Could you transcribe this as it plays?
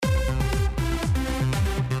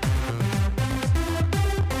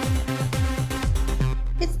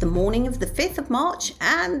the morning of the 5th of March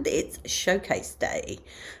and it's showcase day,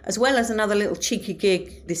 as well as another little cheeky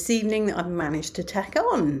gig this evening that I've managed to tack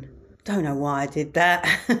on. Don't know why I did that,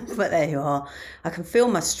 but there you are. I can feel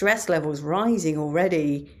my stress levels rising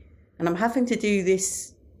already, and I'm having to do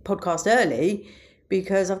this podcast early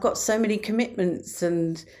because I've got so many commitments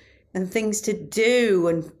and things to do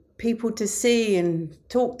and people to see and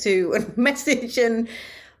talk to and message, and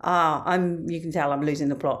you can tell I'm losing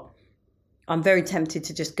the plot. I'm very tempted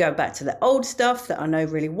to just go back to the old stuff that I know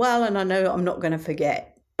really well and I know I'm not going to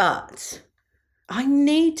forget. But I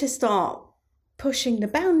need to start pushing the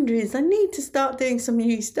boundaries. I need to start doing some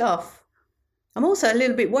new stuff. I'm also a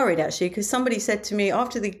little bit worried actually, because somebody said to me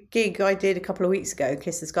after the gig I did a couple of weeks ago,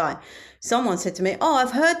 Kiss the Sky, someone said to me,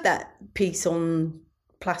 I've heard that piece on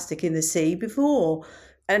plastic in the sea before.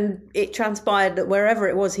 And it transpired that wherever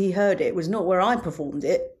it was he heard it was not where I performed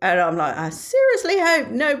it. And I'm like, I seriously hope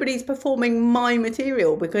nobody's performing my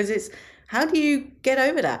material, because it's, how do you get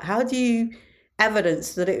over that? How do you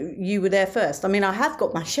evidence that you were there first? I mean, I have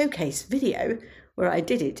got my showcase video where I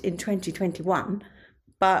did it in 2021.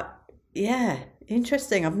 But yeah,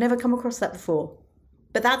 interesting. I've never come across that before.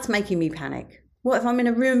 But that's making me panic. What if I'm in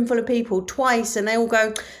a room full of people twice and they all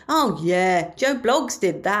go, oh yeah, Joe Bloggs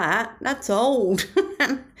did that. That's old.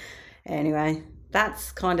 Anyway,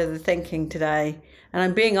 that's kind of the thinking today. And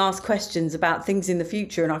I'm being asked questions about things in the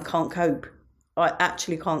future and I can't cope. I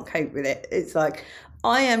actually can't cope with it. It's like,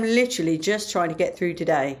 I am literally just trying to get through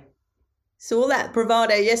today. So all that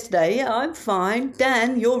bravado yesterday, yeah, I'm fine.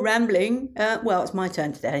 Dan, you're rambling. Well, it's my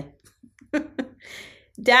turn today.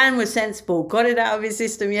 Dan was sensible, got it out of his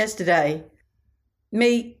system yesterday.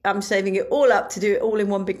 Me, I'm saving it all up to do it all in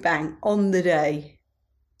one big bang on the day.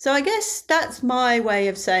 So I guess that's my way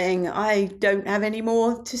of saying I don't have any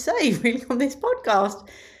more to say really on this podcast.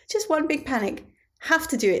 Just one big panic. Have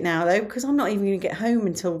to do it now though, because I'm not even going to get home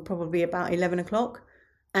until probably about 11 o'clock.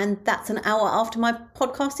 And that's an hour after my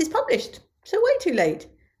podcast is published. So way too late.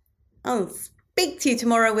 I'll speak to you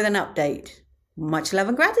tomorrow with an update. Much love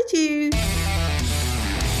and gratitude.